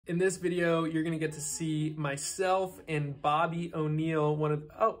In this video, you're gonna get to see myself and Bobby O'Neill,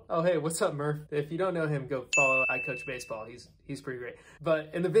 oh, hey, what's up, Murph? If you don't know him, go follow I Coach Baseball. He's pretty great. But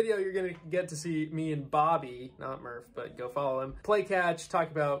in the video, you're gonna get to see me and Bobby, not Murph, but go follow him, play catch,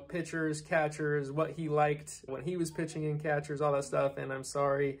 talk about pitchers, catchers, what he liked when he was pitching in catchers, all that stuff. And I'm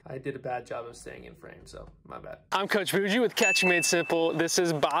sorry, I did a bad job of staying in frame, so my bad. I'm Coach Bougie with Catching Made Simple. This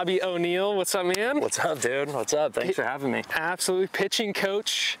is Bobby O'Neill. What's up, man? What's up, dude? What's up? Thanks for having me. Absolutely. Pitching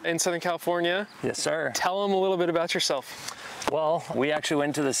coach in Southern California. Yes, sir. Tell them a little bit about yourself. Well, we actually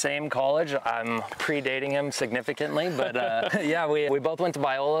went to the same college. I'm predating him significantly, but yeah, we both went to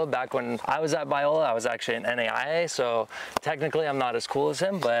Biola. Back when I was at Biola, I was actually an NAIA, so technically I'm not as cool as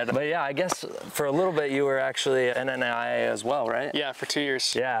him, but yeah, I guess for a little bit you were actually an NAIA as well, right? Yeah, for 2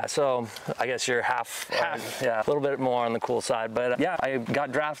 years. Yeah, so I guess you're half. Yeah, a little bit more on the cool side, but yeah, I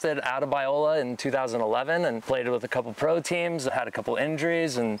got drafted out of Biola in 2011 and played with a couple pro teams, had a couple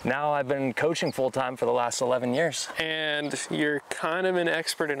injuries, and now I've been coaching full-time for the last 11 years. And you're kind of an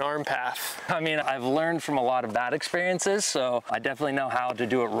expert in arm path. I mean, I've learned from a lot of bad experiences, so I definitely know how to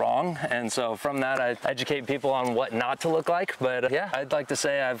do it wrong. And so from that, I educate people on what not to look like. But yeah, I'd like to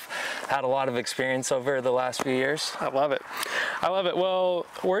say I've had a lot of experience over the last few years. I love it. I love it. Well,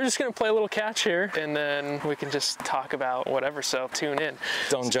 we're just going to play a little catch here, and then we can just talk about whatever, so tune in.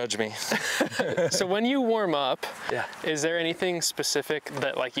 Don't judge me. So when you warm up, yeah, is there anything specific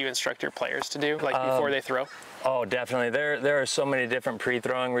that like you instruct your players to do, like before they throw? Oh, definitely. There are so many different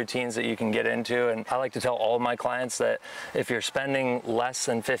pre-throwing routines that you can get into, and I like to tell all of my clients that if you're spending less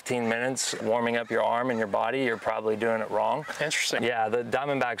than 15 minutes warming up your arm and your body, you're probably doing it wrong. Interesting. Yeah, the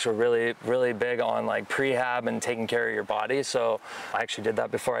Diamondbacks were really big on like prehab and taking care of your body, so I actually did that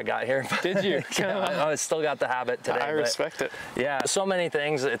before I got here. Did you? Yeah, I still got the habit today. I respect it. Yeah, so many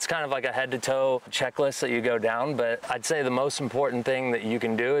things. It's kind of like a head-to-toe checklist that you go down, but I'd say the most important thing that you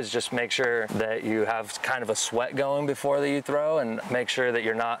can do is just make sure that you have kind of a sweat going before that you throw, and make sure that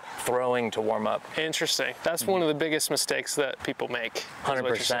you're not throwing to warm up. Interesting. That's one of the biggest mistakes that people make.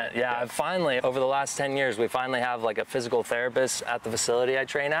 100%. Yeah, I've finally, over the last 10 years, we finally have like a physical therapist at the facility I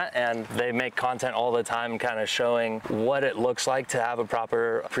train at, and they make content all the time kind of showing what it looks like to have a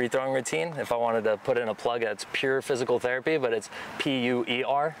proper pre-throwing routine. If I wanted to put in a plug, it's Pure Physical Therapy, but it's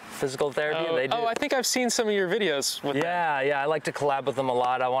PUER Physical Therapy. Oh, I think I've seen some of your videos with that. Yeah, I like to collab with them a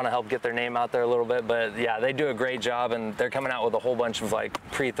lot. I want to help get their name out there a little bit, but yeah, they do a great job, and they're coming out with a whole bunch of like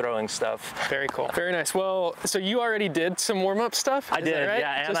pre-throwing stuff. Very cool. Very nice. Well, so you already did some warm-up stuff? I did, right?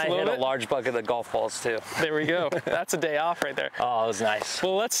 yeah, and just I hit a large bucket of golf balls too. There we go. That's a day off right there. Oh, it was nice.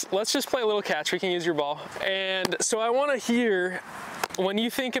 Well, let's just play a little catch. We can use your ball. And so I want to hear, when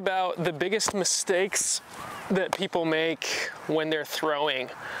you think about the biggest mistakes that people make when they're throwing,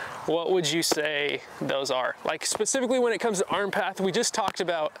 what would you say those are? Like specifically when it comes to arm path, we just talked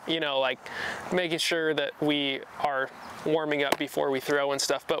about, you know, like making sure that we are warming up before we throw and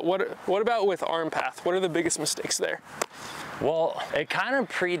stuff. But what about with arm path? What are the biggest mistakes there? Well, it kind of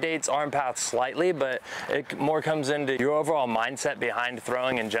predates arm path slightly, but it more comes into your overall mindset behind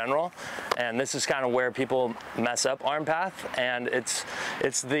throwing in general. And this is kind of where people mess up arm path. And it's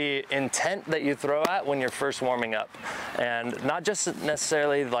the intent that you throw at when you're first warming up. And not just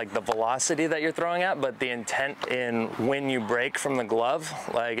necessarily like the velocity that you're throwing at, but the intent in when you break from the glove.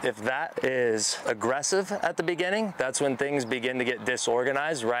 Like if that is aggressive at the beginning, that's when things begin to get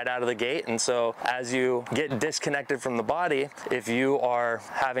disorganized right out of the gate. And so as you get disconnected from the body, if you are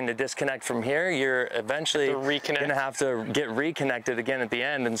having to disconnect from here, you're eventually going to have to get reconnected again at the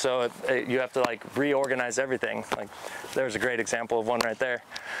end. And so you have to like reorganize everything. Like there's a great example of one right there.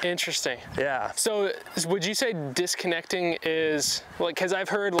 Interesting. Yeah. So would you say disconnecting is like, because I've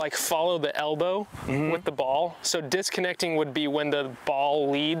heard like follow the elbow with the ball. So disconnecting would be when the ball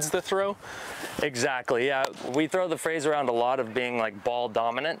leads the throw? Exactly, yeah. We throw the phrase around a lot of being like ball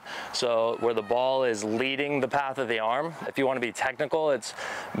dominant. So where the ball is leading the path of the arm. If you want to be technical, it's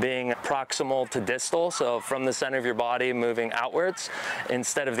being proximal to distal. So from the center of your body moving outwards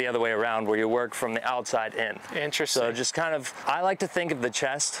instead of the other way around where you work from the outside in. Interesting. So just kind of, I like to think of the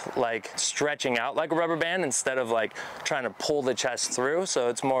chest like stretching out like a rubber band instead of like trying to pull the chest through. So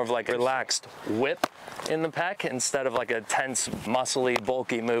it's more of like a relaxed whip in the pec instead of like a tense, muscly,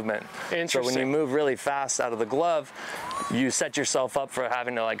 bulky movement. Interesting. So when you move really fast out of the glove, you set yourself up for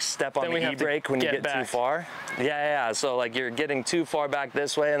having to like step on the e-brake when you get too far. Yeah. So like you're getting too far back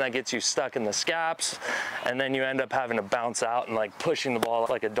this way, and that gets you stuck in the scaps, and then you end up having to bounce out and like pushing the ball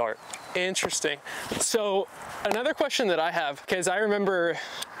like a dart. Interesting. So another question that I have, because I remember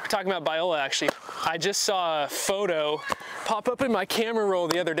talking about Biola actually, I just saw a photo pop up in my camera roll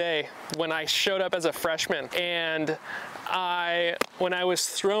the other day when I showed up as a freshman, and I when I was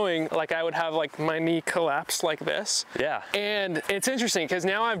throwing, like I would have like my knee collapse like this. Yeah. And it's interesting because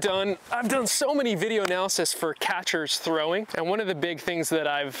now I've done so many video analysis for catchers throwing, and one of the big things that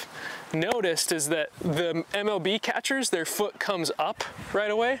I've noticed is that the MLB catchers, their foot comes up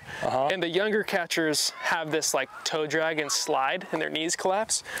right away, and the younger catchers have this like toe drag and slide and their knees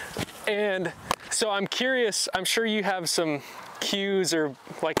collapse. And so I'm curious, I'm sure you have some cues or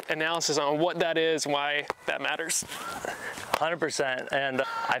like analysis on what that is, why that matters. 100%. And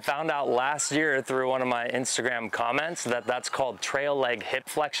I found out last year through one of my Instagram comments that that's called trail leg hip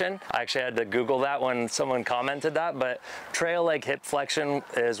flexion. I actually had to Google that when someone commented that, but trail leg hip flexion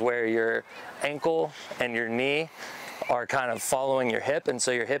is where your ankle and your knee are kind of following your hip, and so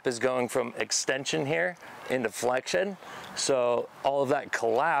your hip is going from extension here into flexion. So all of that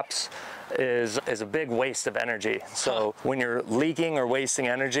collapse is a big waste of energy. So when you're leaking or wasting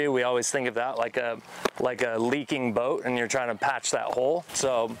energy, we always think of that like a leaking boat, and you're trying to patch that hole.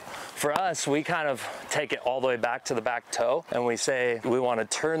 So for us, we kind of take it all the way back to the back toe, and we say we want to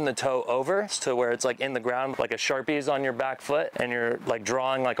turn the toe over to where it's like in the ground, like a Sharpie is on your back foot, and you're like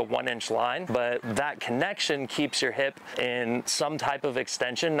drawing like a 1-inch line. But that connection keeps your hip in some type of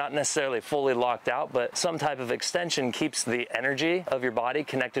extension, not necessarily fully locked out, but some type of extension keeps the energy of your body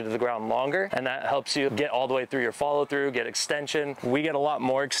connected to the ground longer, and that helps you get all the way through your follow through, get extension. We get a lot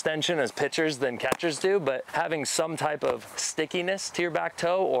more extension as pitchers than catchers do, but having some type of stickiness to your back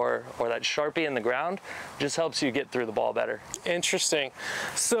toe or that Sharpie in the ground just helps you get through the ball better. Interesting.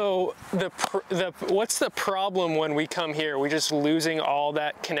 So what's the problem when we come here? We just losing all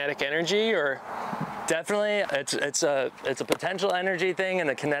that kinetic energy, or? Definitely, it's a potential energy thing and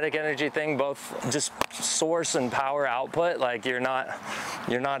a kinetic energy thing, both just source and power output. Like you're not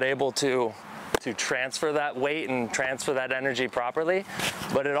able to transfer that weight and transfer that energy properly,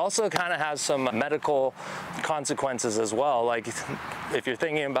 but it also kind of has some medical consequences as well. Like if you're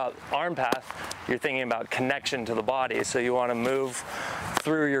thinking about arm path, you're thinking about connection to the body, so you want to move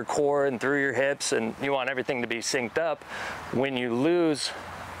through your core and through your hips, and you want everything to be synced up. When you lose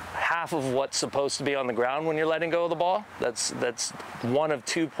half of what's supposed to be on the ground when you're letting go of the ball, that's one of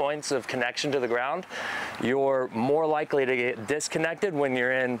 2 points of connection to the ground, you're more likely to get disconnected when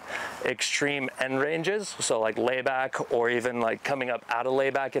you're in extreme end ranges, so like layback or even like coming up out of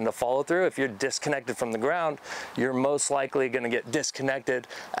layback into follow through. If you're disconnected from the ground, you're most likely going to get disconnected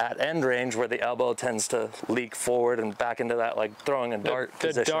at end range, where the elbow tends to leak forward and back into that like throwing a dart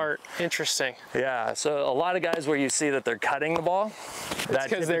position. The dart, interesting. Yeah, so a lot of guys where you see that they're cutting the ball, that's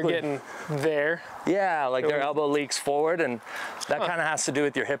because they're getting there. Yeah, like their elbow leaks forward, and that kind of has to do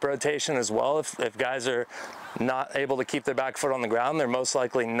with your hip rotation as well. If guys are not able to keep their back foot on the ground, they're most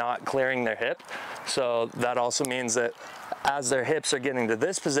likely not clearing their hip. So that also means that as their hips are getting to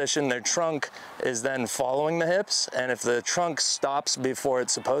this position, their trunk is then following the hips, and if the trunk stops before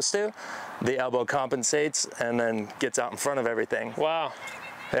it's supposed to, the elbow compensates and then gets out in front of everything. Wow.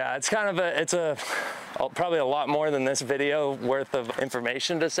 Yeah, it's kind of probably a lot more than this video worth of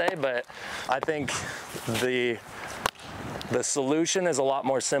information to say, but I think the solution is a lot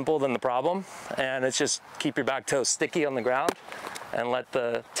more simple than the problem, and it's just keep your back toe sticky on the ground and let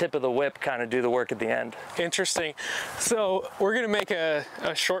the tip of the whip kind of do the work at the end. Interesting. So we're gonna make a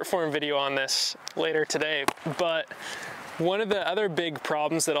short form video on this later today, but one of the other big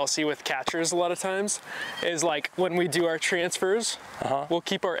problems that I'll see with catchers a lot of times is like when we do our transfers, we'll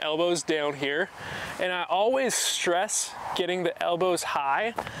keep our elbows down here, and I always stress getting the elbows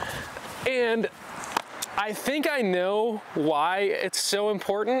high, and I think I know why it's so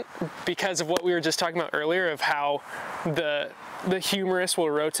important, because of what we were just talking about earlier of how the humerus will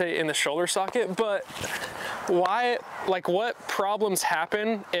rotate in the shoulder socket. But why, like what problems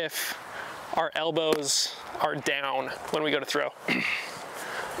happen if our elbows are down when we go to throw?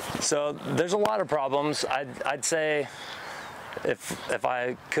 So there's a lot of problems. I'd say if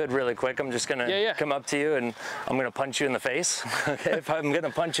I could really quick, I'm just gonna come up to you and I'm gonna punch you in the face. Okay, if I'm gonna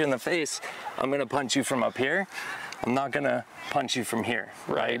punch you in the face, I'm gonna punch you from up here. I'm not gonna punch you from here,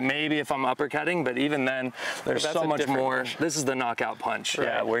 right? Maybe if I'm uppercutting, but even then, there's so much more. This is the knockout punch,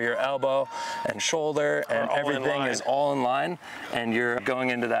 yeah, where your elbow and shoulder and everything is all in line, and you're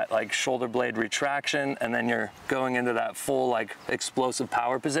going into that like shoulder blade retraction, and then you're going into that full like explosive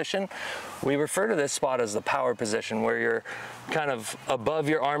power position. We refer to this spot as the power position, where you're kind of above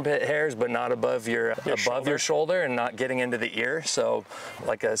your armpit hairs, but not above your shoulder and not getting into the ear. So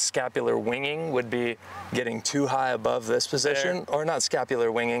like a scapular winging would be getting too high above this position, or not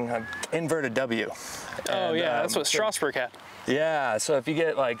scapular winging, inverted W. Oh, and, yeah, that's what Strasburg had. Yeah, so if you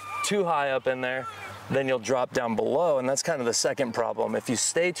get like too high up in there, then you'll drop down below, and that's kind of the second problem. If you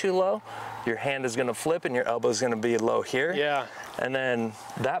stay too low, your hand is gonna flip and your elbow is gonna be low here. Yeah. And then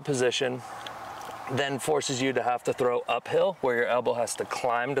that position then forces you to have to throw uphill, where your elbow has to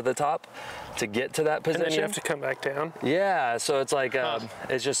climb to the top to get to that position. And then you have to come back down. Yeah, so it's like,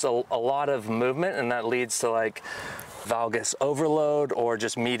 it's just a lot of movement, and that leads to like valgus overload or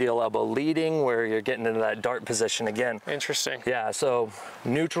just medial elbow leading, where you're getting into that dart position again. Interesting. Yeah, so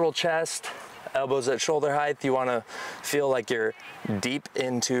neutral chest, elbows at shoulder height. You want to feel like you're deep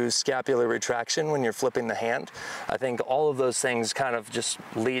into scapular retraction when you're flipping the hand. I think all of those things kind of just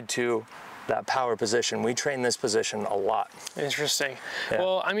lead to that power position. We train this position a lot. Interesting. Yeah.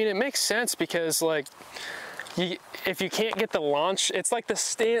 Well, I mean, it makes sense because like, if you can't get the launch, it's like the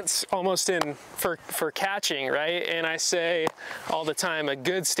stance almost for catching, right? And I say all the time, a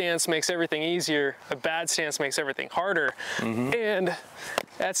good stance makes everything easier, a bad stance makes everything harder. And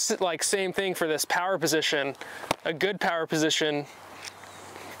that's like same thing for this power position. A good power position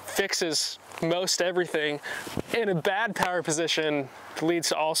fixes most everything, and a bad power position leads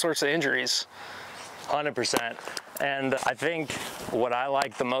to all sorts of injuries. 100%. And I think what I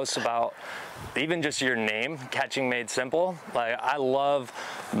like the most about even just your name, Catching Made Simple, like I love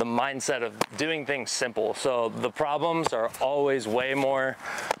the mindset of doing things simple. So the problems are always way more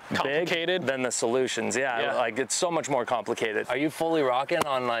complicated than the solutions. Yeah, like it's so much more complicated. Are you fully rocking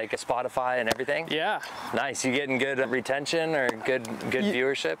on like Spotify and everything? Yeah. Nice. You getting good retention or good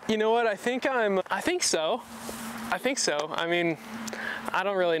viewership? You know what? I think so. I mean, I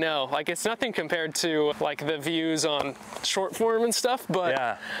don't really know. Like, it's nothing compared to like the views on short form and stuff, but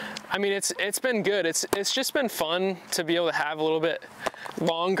yeah. I mean, it's been good. It's just been fun to be able to have a little bit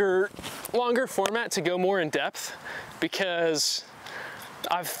longer format to go more in depth, because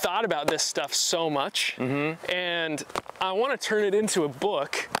I've thought about this stuff so much, and I want to turn it into a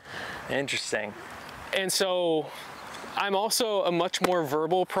book. Interesting. And so I'm also a much more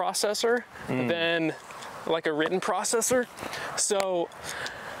verbal processor than like a written processor.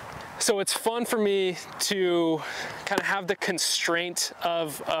 So it's fun for me to kind of have the constraint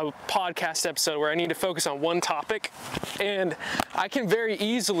of a podcast episode where I need to focus on one topic, and I can very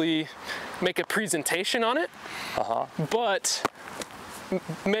easily make a presentation on it. But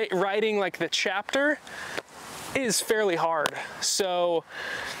writing like the chapter is fairly hard. So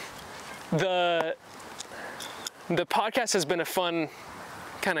the podcast has been a fun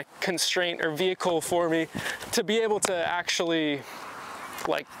kind of constraint or vehicle for me to be able to actually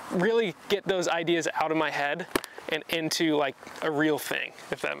like really get those ideas out of my head and into like a real thing,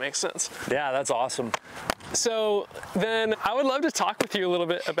 if that makes sense. Yeah, that's awesome. So then I would love to talk with you a little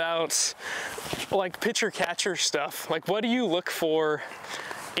bit about like pitcher catcher stuff. Like, what do you look for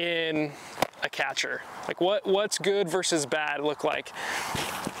in a catcher? Like what's good versus bad look like?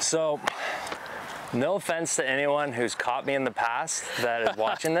 So no offense to anyone who's caught me in the past that is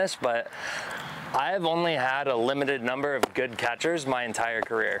watching this, but I've only had a limited number of good catchers my entire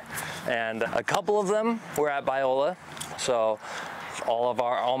career. And a couple of them were at Biola. So all of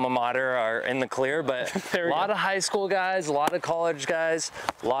our alma mater are in the clear, but a lot of high school guys, a lot of college guys,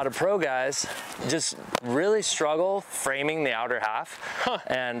 a lot of pro guys just really struggle framing the outer half.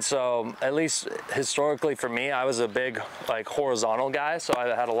 And so at least historically for me, I was a big like horizontal guy, so I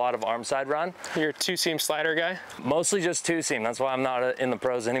had a lot of arm side run. You're a two-seam slider guy? Mostly just two-seam. That's why I'm not in the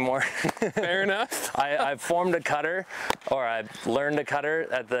pros anymore. Fair enough. I formed a cutter, or I learned a cutter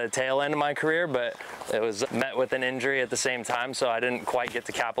at the tail end of my career, but it was met with an injury at the same time, so I didn't quite get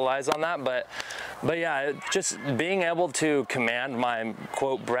to capitalize on that. But yeah, just being able to command my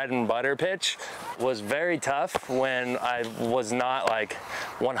quote bread and butter pitch was very tough when I was not like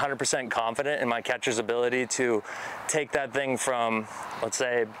 100% confident in my catcher's ability to take that thing from, let's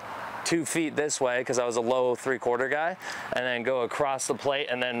say, 2 feet this way, because I was a low 3/4 guy, and then go across the plate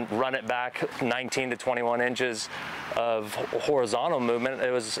and then run it back 19 to 21 inches of horizontal movement.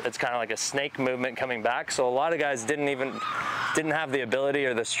 It's kind of like a snake movement coming back. So a lot of guys didn't have the ability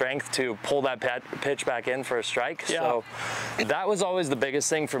or the strength to pull that pitch back in for a strike. Yeah. So that was always the biggest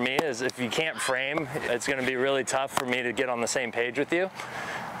thing for me, is if you can't frame, it's going to be really tough for me to get on the same page with you.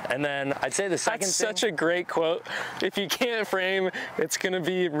 And then I'd say the second thing. That's such a great quote. If you can't frame, it's going to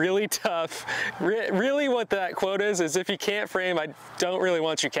be really tough. Really what that quote is if you can't frame, I don't really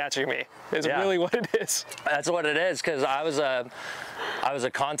want you catching me. Is really what it is. That's what it is, because I was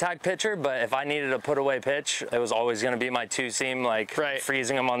a contact pitcher, but if I needed a put away pitch, it was always going to be my two-seam, like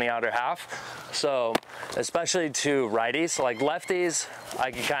freezing them on the outer half. So especially to righties, like lefties,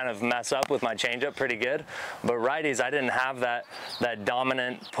 I could kind of mess up with my changeup pretty good, but righties, I didn't have that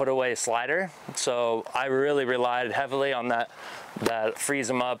dominant put away slider. So I really relied heavily on that freeze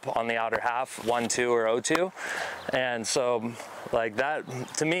them up on the outer half, 1-2 or 0-2. And so like that,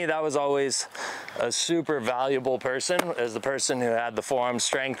 to me, that was always a super valuable person, as the person who had the forearm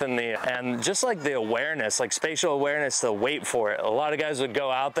strength and just like the awareness, like spatial awareness to wait for it. A lot of guys would go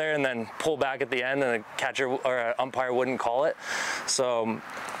out there and then pull back at the end and a catcher or an umpire wouldn't call it. So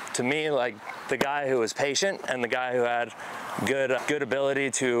to me, like the guy who was patient and the guy who had good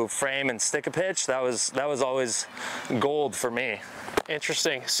ability to frame and stick a pitch, that was always gold for me.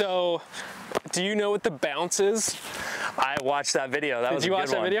 Interesting. So do you know what the bounce is? I watched that video. Did you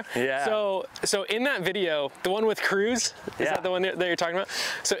watch that video? Yeah. So in that video, the one with Cruz, is that the one that you're talking about?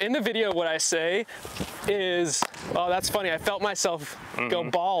 So in the video, what I say is, oh, that's funny. I felt myself go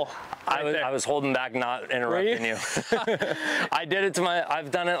ball. I was holding back, not interrupting you. I did it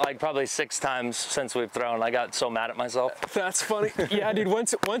I've done it like probably 6 times since we've thrown. I got so mad at myself. That's funny. Yeah, dude,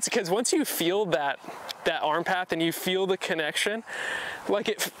 because once you feel that arm path and you feel the connection, like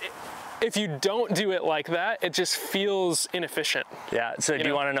if you don't do it like that, it just feels inefficient. Yeah, so do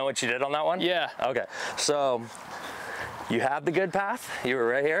you want to know what you did on that one? Yeah. Okay, so you had the good path, you were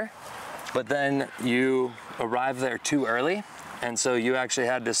right here, but then you arrived there too early. And so you actually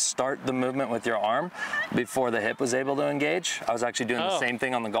had to start the movement with your arm before the hip was able to engage. I was actually doing the same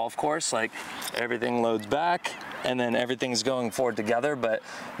thing on the golf course, like everything loads back and then everything's going forward together, but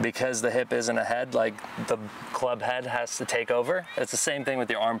because the hip isn't ahead, like the club head has to take over. It's the same thing with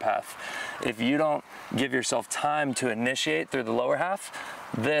your arm path. If you don't give yourself time to initiate through the lower half,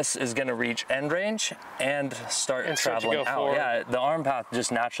 this is going to reach end range and start traveling out. Forward. Yeah, the arm path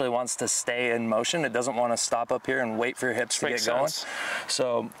just naturally wants to stay in motion. It doesn't want to stop up here and wait for your hips to get going.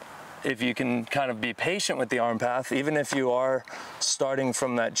 So if you can kind of be patient with the arm path, even if you are starting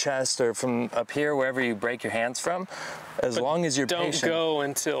from that chest or from up here, wherever you break your hands from, as long as you're patient. Don't go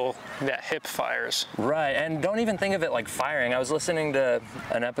until that hip fires. Right, and don't even think of it like firing. I was listening to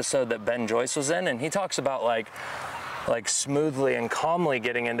an episode that Ben Joyce was in, and he talks about like smoothly and calmly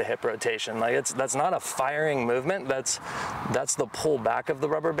getting into hip rotation. Like that's not a firing movement. That's the pull back of the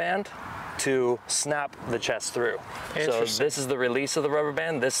rubber band to snap the chest through. So this is the release of the rubber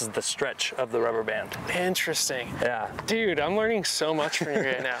band. This is the stretch of the rubber band. Interesting. Yeah. Dude, I'm learning so much from you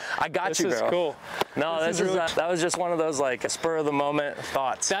right now. I got you, bro. This is cool. No, that was just one of those like spur of the moment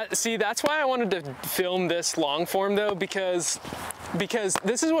thoughts. That's why I wanted to film this long form though, because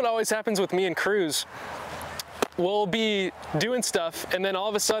this is what always happens with me and Cruz. We'll be doing stuff and then all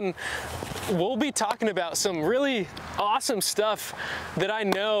of a sudden we'll be talking about some really awesome stuff that I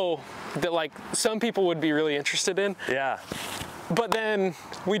know that like some people would be really interested in. Yeah. But then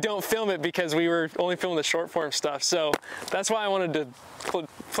we don't film it because we were only filming the short form stuff. So that's why I wanted to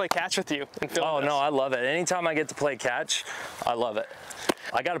play catch with you and film this. No, I love it. Anytime I get to play catch, I love it.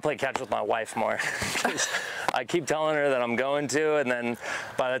 I got to play catch with my wife more. I keep telling her that I'm going to, and then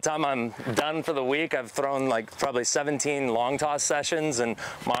by the time I'm done for the week, I've thrown like probably 17 long toss sessions and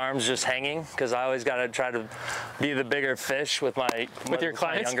my arm's just hanging because I always got to try to be the bigger fish with my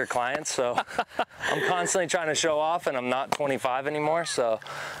younger clients. So I'm constantly trying to show off, and I'm not 25 anymore, so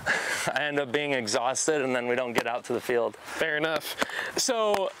I end up being exhausted and then we don't get out to the field. Fair enough.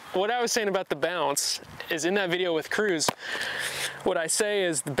 So what I was saying about the bounce is in that video with Cruz, what I say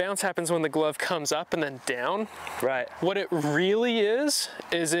is the bounce happens when the glove comes up and then down. Right. What it really is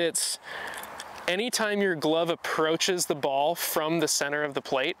it's anytime your glove approaches the ball from the center of the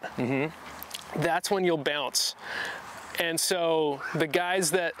plate, that's when you'll bounce. And so the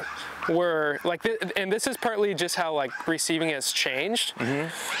guys that were like, and this is partly just how like receiving has changed,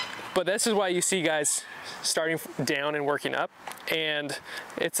 but this is why you see guys starting down and working up. And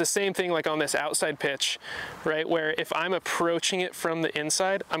it's the same thing like on this outside pitch, right? Where if I'm approaching it from the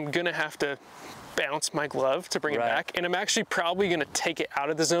inside, I'm gonna have to bounce my glove to bring it back, and I'm actually probably going to take it out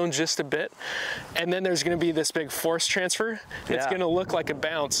of the zone just a bit, and then there's going to be this big force transfer. It's going to look like a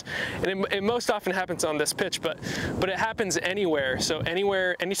bounce, and it most often happens on this pitch, but it happens anywhere. So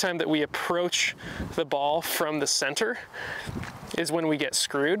anytime that we approach the ball from the center is when we get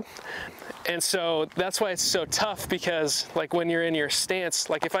screwed. And so that's why it's so tough, because like when you're in your stance,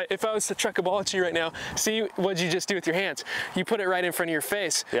 like if I was to chuck a ball at you right now, see what'd you just do with your hands? You put it right in front of your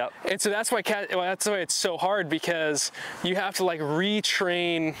face. Yep. And so that's why it's so hard, because you have to like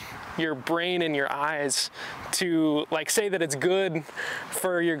retrain your brain and your eyes to like say that it's good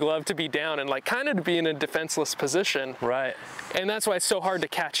for your glove to be down and like kind of to be in a defenseless position. Right. And that's why it's so hard to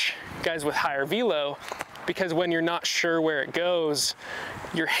catch guys with higher velo, because when you're not sure where it goes,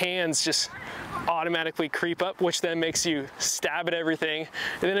 your hands just automatically creep up, which then makes you stab at everything.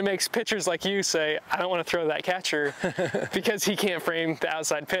 And then it makes pitchers like you say, I don't want to throw that catcher because he can't frame the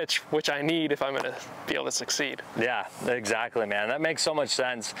outside pitch, which I need if I'm going to be able to succeed. Yeah, exactly, man. That makes so much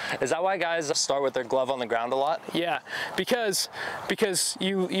sense. Is that why guys start with their glove on the ground a lot? Yeah, because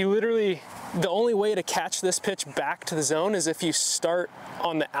you literally, the only way to catch this pitch back to the zone is if you start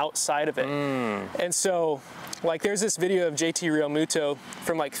on the outside of it. And so, like, there's this video of JT Realmuto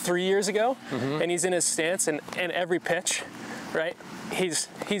from like 3 years ago, and he's in his stance, and every pitch, right, he's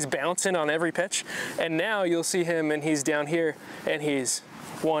bouncing on every pitch. And now you'll see him, and he's down here, and he's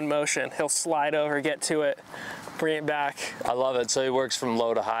one motion. He'll slide over, get to it, bring it back. I love it. So he works from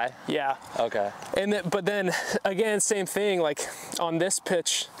low to high? Yeah. Okay. And but then again, same thing, like on this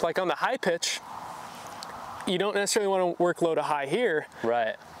pitch, like on the high pitch, you don't necessarily want to work low to high here.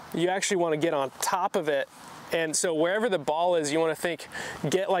 Right. You actually want to get on top of it. And so wherever the ball is, you want to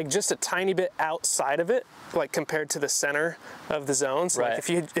get like just a tiny bit outside of it, like compared to the center of the zones. Right. Like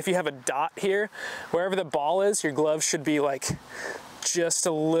if you have a dot here, wherever the ball is, your glove should be like just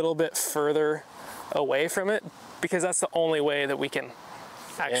a little bit further away from it, because that's the only way that we can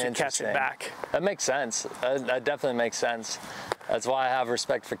actually catch it back. That makes sense. That definitely makes sense. That's why I have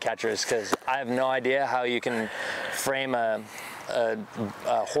respect for catchers, because I have no idea how you can frame a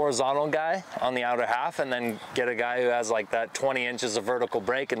horizontal guy on the outer half and then get a guy who has like that 20 inches of vertical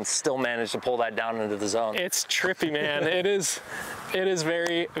break and still manage to pull that down into the zone. It's trippy, man. It is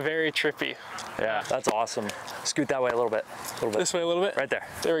very, very trippy. Yeah, that's awesome. Scoot that way a little bit. This way a little bit? Right there.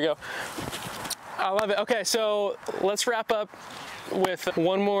 There we go. I love it. Okay, so let's wrap up with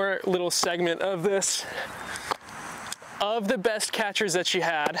one more little segment of this. Of the best catchers that you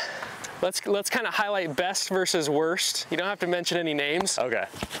had, let's kind of highlight best versus worst. You don't have to mention any names. Okay.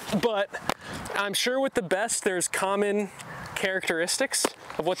 But I'm sure with the best, there's common characteristics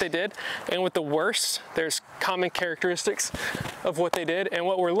of what they did, and with the worst, there's common characteristics of what they did. And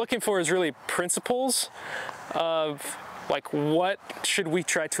what we're looking for is really principles of like, what should we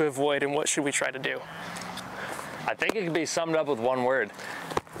try to avoid and what should we try to do? I think it could be summed up with one word: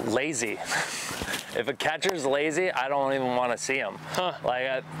 lazy. If a catcher's lazy, I don't even want to see him.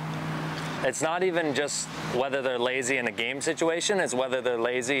 Like, it's not even just whether they're lazy in a game situation, it's whether they're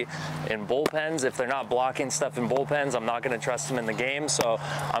lazy in bullpens. If they're not blocking stuff in bullpens, I'm not going to trust them in the game, so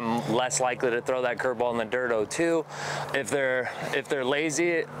I'm less likely to throw that curveball in the dirt 0-2. If they're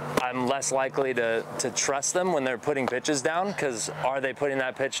lazy, I'm less likely to trust them when they're putting pitches down, because are they putting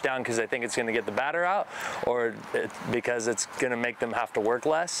that pitch down because they think it's going to get the batter out, or because it's going to make them have to work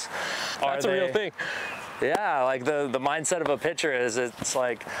less? That's a real thing. Yeah, like the mindset of a pitcher is, it's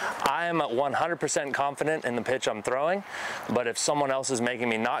like, I'm 100% confident in the pitch I'm throwing, but if someone else is making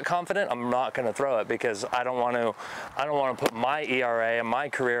me not confident, I'm not going to throw it, because I don't want to put my ERA and my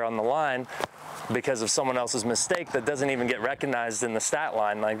career on the line because of someone else's mistake that doesn't even get recognized in the stat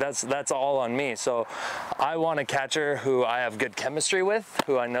line. Like, that's all on me. So I want a catcher who I have good chemistry with,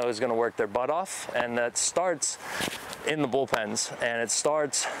 who I know is going to work their butt off, and that starts in the bullpens, and it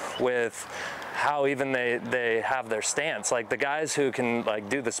starts with how even they have their stance. Like, the guys who can like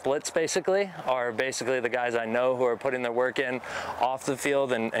do the splits basically are basically the guys I know who are putting their work in off the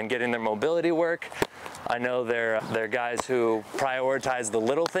field and getting their mobility work. I know they're guys who prioritize the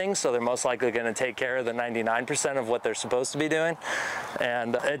little things, so they're most likely going to take care of the 99% of what they're supposed to be doing.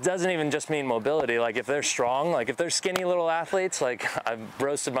 And it doesn't even just mean mobility. Like, if they're strong, like if they're skinny little athletes, like I've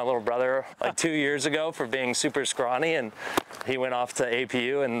roasted my little brother like 2 years ago for being super scrawny, and he went off to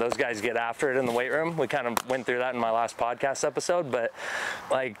APU, and those guys get after it in the weight room. We kind of went through that in my last podcast episode, but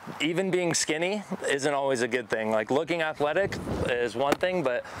like, even being skinny isn't always a good thing. Like, looking athletic is one thing,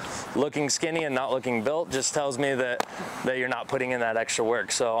 but looking skinny and not looking built just tells me that you're not putting in that extra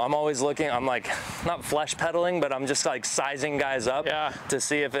work. So I'm always looking, I'm like, not flesh pedaling, but I'm just like sizing guys up to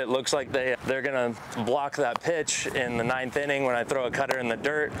see if it looks like they're gonna block that pitch in the 9th inning when I throw a cutter in the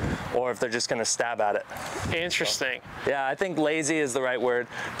dirt, or if they're just gonna stab at it. Interesting. So, yeah, I think lazy is the right word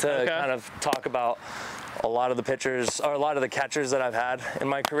to kind of talk about a lot of the pitchers, or a lot of the catchers that I've had in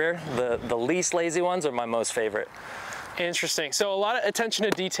my career. The least lazy ones are my most favorite. Interesting. So a lot of attention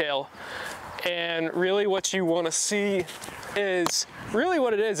to detail, and really what you want to see is, really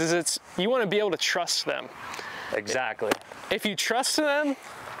what it is it's, you want to be able to trust them. Exactly. If you trust them,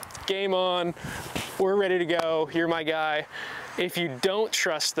 game on, we're ready to go, you're my guy. If you don't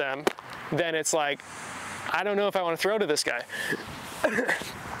trust them, then it's like, I don't know if I want to throw to this guy.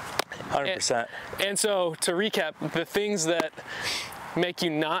 100%. And so, to recap, the things that make you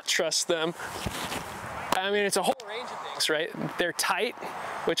not trust them, I mean, it's a whole range of things. things, right? They're tight,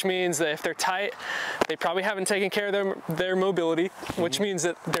 which means that if they're tight, they probably haven't taken care of their mobility, which means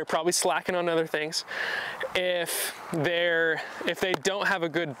that they're probably slacking on other things. If they don't have a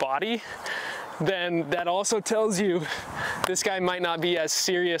good body, then that also tells you this guy might not be as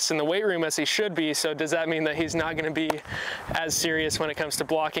serious in the weight room as he should be. So does that mean that he's not going to be as serious when it comes to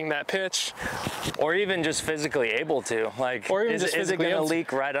blocking that pitch? Or even just physically able to, like, is it going to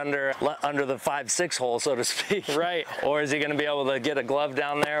leak right under the 5-6 hole, so to speak? Right. Or is he going to be able to get a glove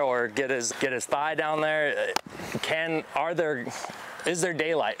down there, or get his thigh down there? Is there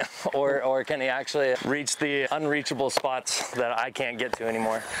daylight, or can he actually reach the unreachable spots that I can't get to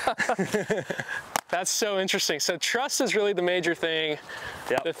anymore? That's so interesting. So trust is really the major thing.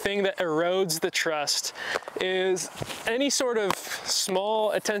 Yep. The thing that erodes the trust is any sort of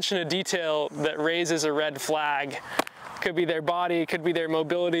small attention to detail that raises a red flag. Could be their body, could be their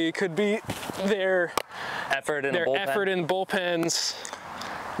mobility, could be their effort in the bullpens,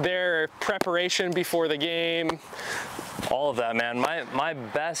 their preparation before the game. All of that, man. My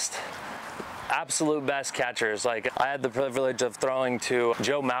absolute best catchers, like, I had the privilege of throwing to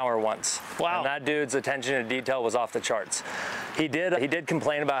Joe Mauer once. Wow. And that dude's attention to detail was off the charts. He did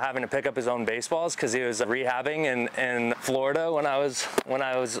complain about having to pick up his own baseballs because he was rehabbing in Florida when I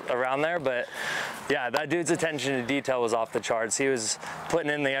was around there. But yeah, that dude's attention to detail was off the charts. He was putting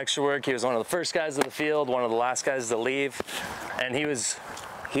in the extra work. He was one of the first guys to the field, one of the last guys to leave, and he was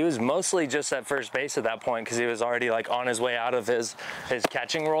mostly just at first base at that point because he was already, like, on his way out of his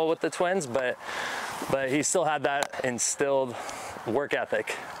catching role with the Twins, but he still had that instilled work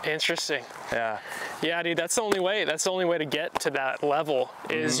ethic. Interesting. Yeah. Yeah, dude, that's the only way. That's the only way to get to that level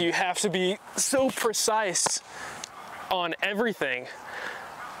is you have to be so precise on everything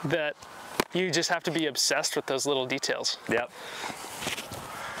that you just have to be obsessed with those little details. Yep.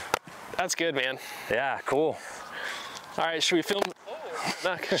 That's good, man. Yeah, cool. All right, should we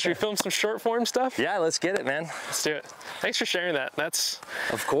film some short form stuff? Yeah, let's get it, man. Let's do it. Thanks for sharing that.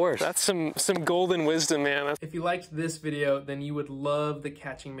 Of course. That's some golden wisdom, man. If you liked this video, then you would love the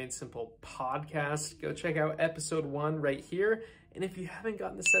Catching Made Simple podcast. Go check out episode 1 right here. And if you haven't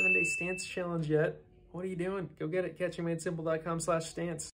gotten the 7-day stance challenge yet, what are you doing? Go get it, catchingmadesimple.com/stance.